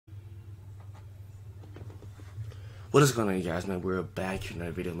What is going on, you guys, man? We're back here in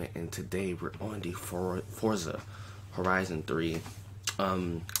another video, man, and today we're on the Forza Horizon 3.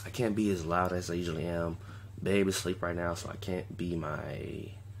 I can't be as loud as I usually am. Babe is asleep right now, so I can't be my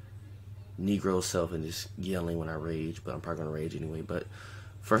Negro self and just yelling when I rage, but I'm probably going to rage anyway. But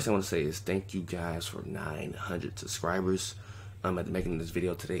first thing I want to say is thank you guys for 900 subscribers. At making this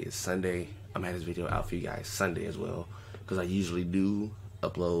video today is Sunday. I'm having this video out for you guys Sunday as well, because I usually do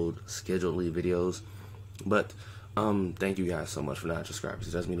upload scheduled videos. But thank you guys so much for 900 subscribers.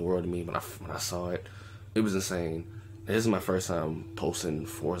 It does mean the world to me. When I saw it, it was insane. This is my first time posting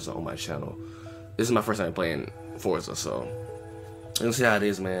Forza on my channel. This is my first time playing Forza, so you can see how it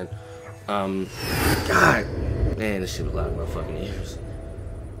is, man. God, man, this shit was loud in my fucking ears.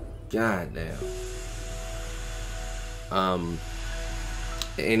 God damn.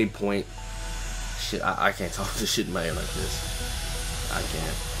 At any point, shit, I can't talk this shit in my ear like this. I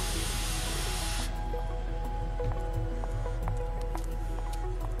can't.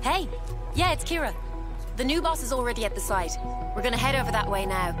 Hey, yeah, it's Kira. The new boss is already at the site. We're gonna head over that way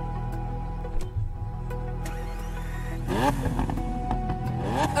now.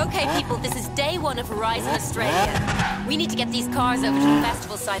 Okay, people, this is day one of Horizon Australia. We need to get these cars over to the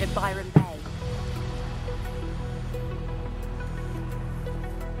festival site at Byron Bay.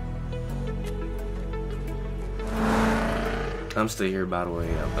 I'm still here, by the way.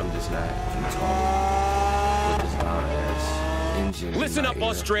 I'm just not gonna talk with this loud ass engine. Listen up,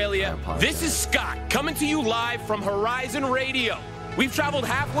 Australia. This is Scott coming to you live from Horizon Radio. We've traveled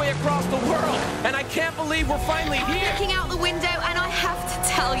halfway across the world, and I can't believe we're finally here. I'm looking out the window, and I have to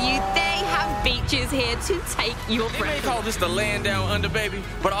tell you, they have beaches here to take your breath. They may call this the land down under, baby,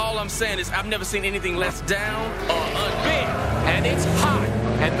 but all I'm saying is I've never seen anything less down or unbig. And it's hot,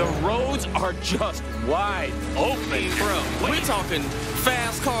 and the roads are just wide open, bro. We're talking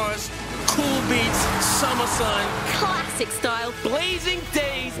fast cars, cool beats, summer sun, Classic style, blazing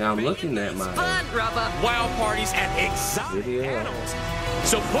days. Now I'm looking at my burnt rubber, wild parties, and exotic video. animals.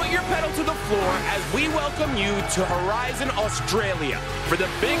 So put your pedal to the floor as we welcome you to Horizon Australia for the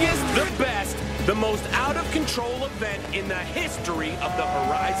biggest, the best, the most out-of-control event in the history of the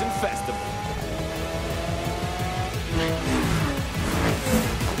Horizon Festival. Man,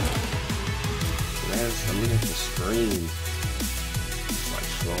 I'm looking at the screen. It's like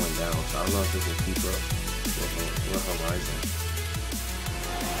slowing down, so I don't know if it can keep up with Horizon.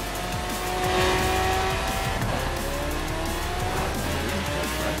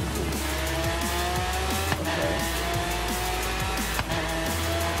 Okay.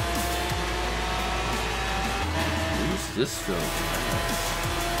 Who's this film?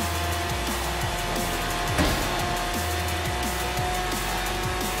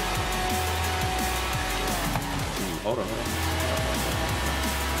 Hold on.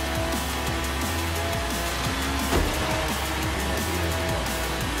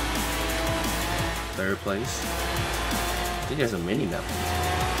 Third place. I think there's a mini map.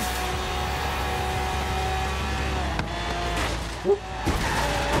 Whoop.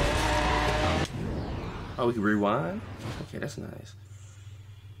 Oh, we can rewind? Okay, that's nice.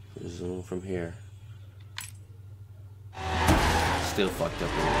 Zoom from here. Still fucked up.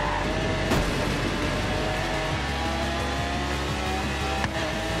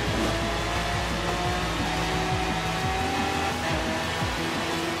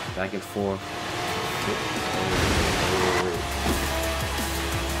 Back and forth.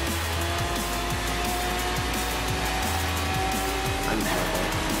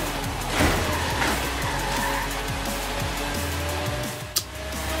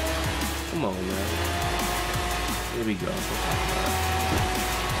 Come on, man. Here we go.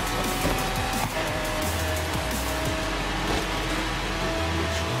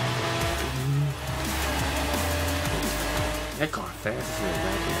 That car fast as hell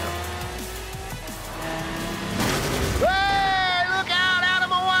back now. Hey, look out of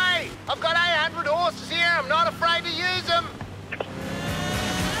my way! I've got 800 horses here, I'm not afraid to use them.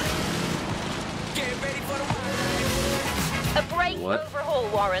 Get ready for the a brake overhaul,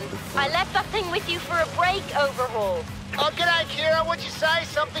 Warren. I left that thing with you for a brake overhaul. Oh, g'day, Kira. What'd you say?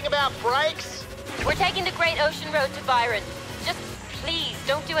 Something about brakes? We're taking the Great Ocean Road to Byron. Just please,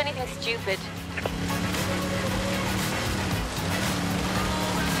 don't do anything stupid.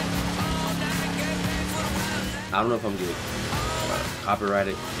 I don't know if I'm getting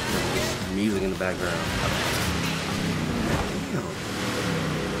copyrighted. There's music in the background. Damn.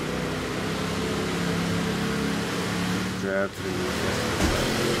 Drive to the northwest.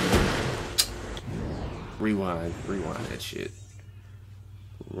 Rewind that shit.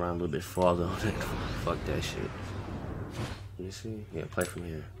 Rewind a little bit farther on that. Fuck that shit. Let me see. Yeah, play from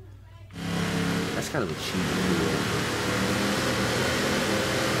here. That's kind of a cheap deal.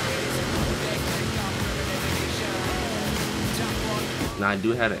 Now I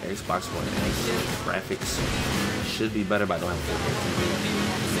do have an Xbox One X. Graphics should be better, but I don't have a 4K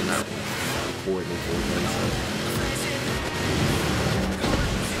TV. They're not recording 4K, so.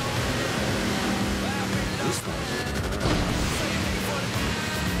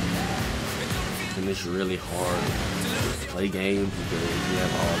 And it's really hard to play games because you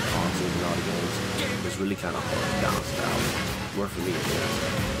have all the consoles and all the games. It's really kind of hard to balance it out. Work for me,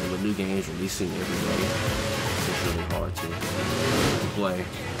 yeah. And with new games releasing every day, it's really hard to play.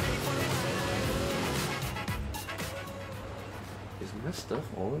 Is my stuff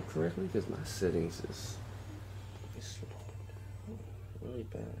on correctly? Because my settings is really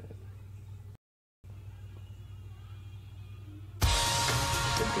bad.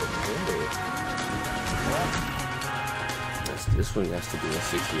 This one has to be a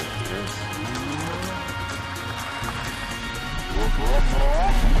 60 FPS.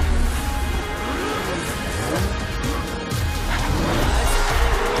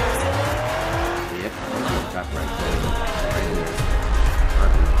 Yep, copyright claim right here.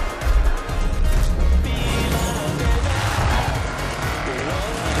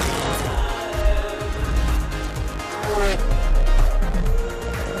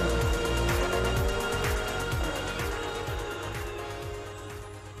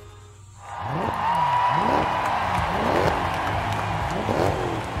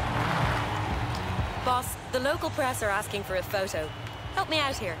 The local press are asking for a photo. Help me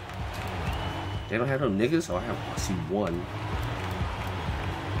out here. They don't have no niggas, so I see one.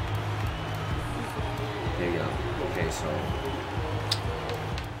 There you go. Okay, so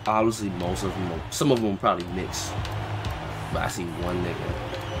obviously most of them, some of them probably mixed, but I see one nigga.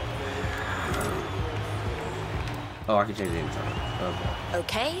 Oh, I can change it anytime. Okay.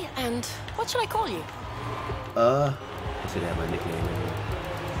 Okay, and what should I call you? I should have my nickname in here.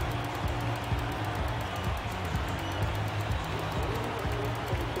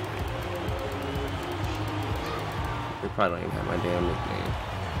 They probably don't even have my damn nickname.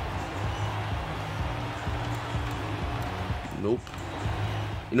 Nope.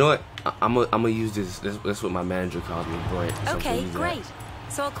 You know what? I'm gonna use this. That's what my manager calls me, Brent. So okay, great.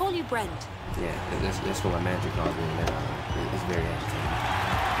 So I'll call you Brent. Yeah, that's what my manager calls me. And it's very agitating.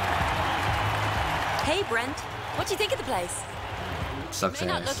 Hey, Brent. What do you think of the place? Sucks You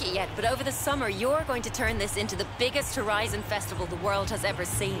may not ass. look it yet, but over the summer, you're going to turn this into the biggest Horizon festival the world has ever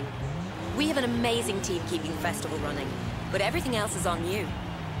seen. We have an amazing team keeping the festival running, but everything else is on you.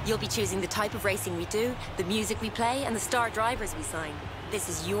 You'll be choosing the type of racing we do, the music we play, and the star drivers we sign. This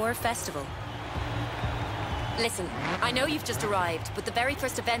is your festival. Listen, I know you've just arrived, but the very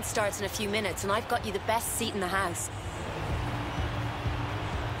first event starts in a few minutes, and I've got you the best seat in the house.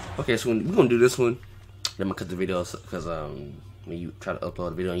 Okay, so we're gonna do this one. Then I'm gonna cut the video because when you try to upload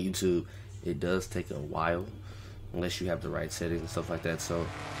a video on YouTube, it does take a while unless you have the right settings and stuff like that. So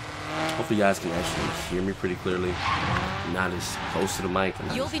hopefully you guys can actually hear me pretty clearly. Not as close to the mic and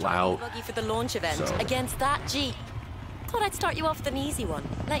not You'll as be loud. driving the buggy for the launch event So- against that Jeep. Thought I'd start you off with an easy one.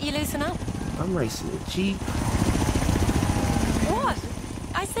 Let you loosen up. I'm racing a Jeep. What?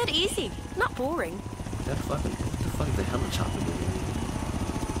 I said easy, not boring. What the fuck is the helicopter doing?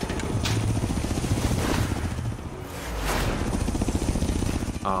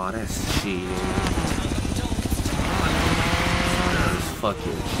 Oh, that's cheating. That's fucking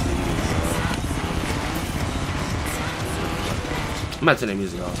cheating, bro. I'm about to turn that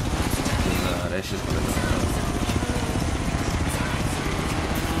music off. That shit's gonna go.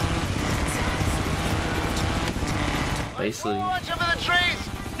 Basically Watch over the trees!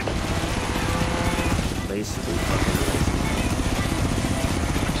 fucking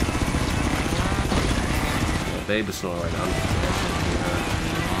yeah, baby's snoring right now.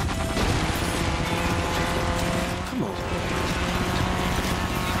 Come on.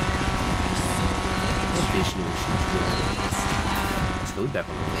 This bitch knows she's good. Let's go back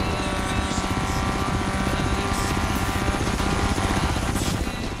on the road.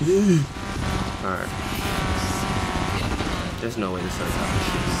 Alright. There's no way this is how this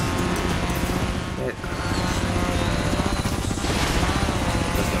shit.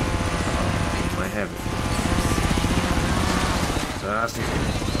 Let's go. I have it. So that's the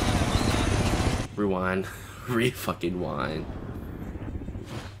rewind. Re-fucking wind.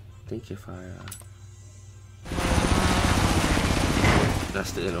 I think if I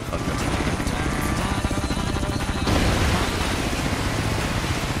that's the end of fuck up.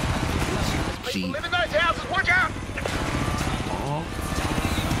 People live in those houses, watch out! Oh.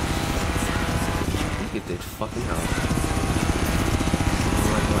 Look at that fucking house. Oh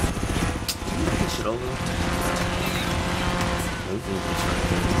my god. solo?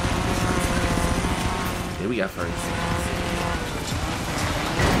 Yeah, we got first.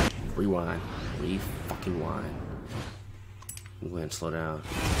 Rewind. Re-fucking wind. Go ahead and slow down.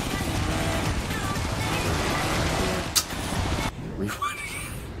 Rewind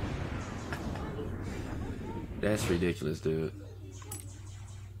again. That's ridiculous, dude.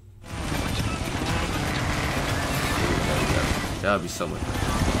 That would be so much better.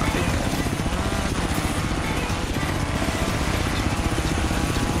 I think that.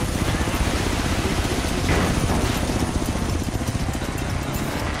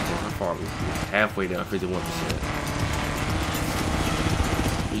 How far are we? Halfway down, 51%.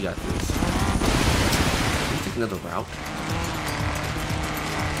 We got this. Can we take another route?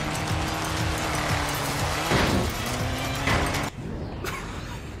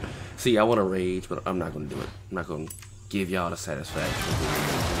 See, I want to rage, but I'm not going to do it. I'm not going to give y'all the satisfaction.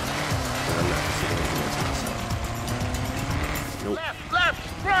 I'm not considering it myself. Nope.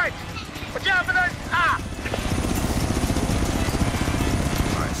 Left, right! Watch out for those! Ah!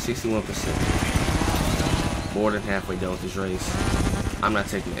 Alright, 61%. More than halfway done with this race. I'm not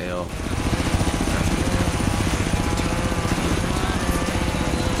taking the L.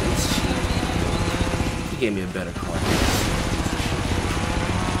 He gave me a better car.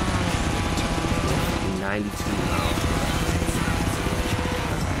 92 miles.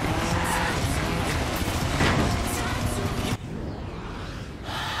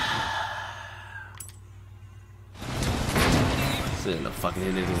 Sitting the fucking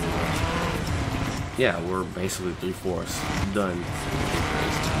end of it. Yeah, we're basically 3/4 done.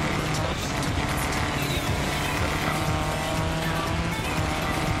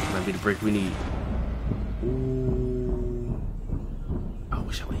 Might be the break we need. Ooh. I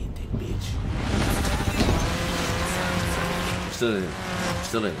wish I would hit that bitch. Still in.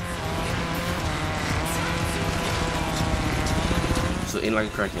 Still in. So in like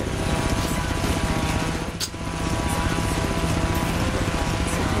a crackhead.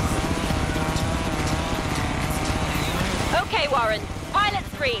 Okay, Warren. Pilot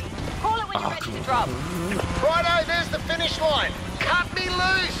screen. Call it when you're ready to drop. Righto, there's the finish line. Cut me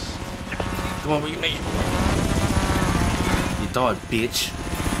loose! Come on, what you need? You thought, bitch.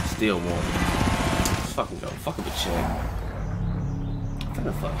 Still won. Let's fucking go. Fuck up a check. What kind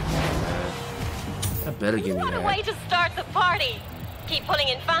of fuck? I better give me What a that. way to start the party! Keep pulling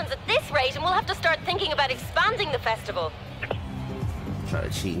in fans at this rate and we'll have to start thinking about expanding the festival. Try to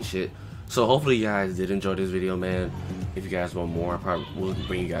cheat and shit. So hopefully you guys did enjoy this video, man. If you guys want more, I probably will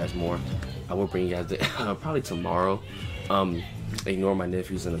bring you guys more. I will bring you guys probably tomorrow. Ignore my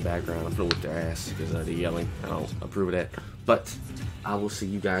nephews in the background. I'm gonna whip their ass because they're yelling. I don't approve of that. But I will see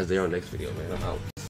you guys there on the next video, man. I'm out.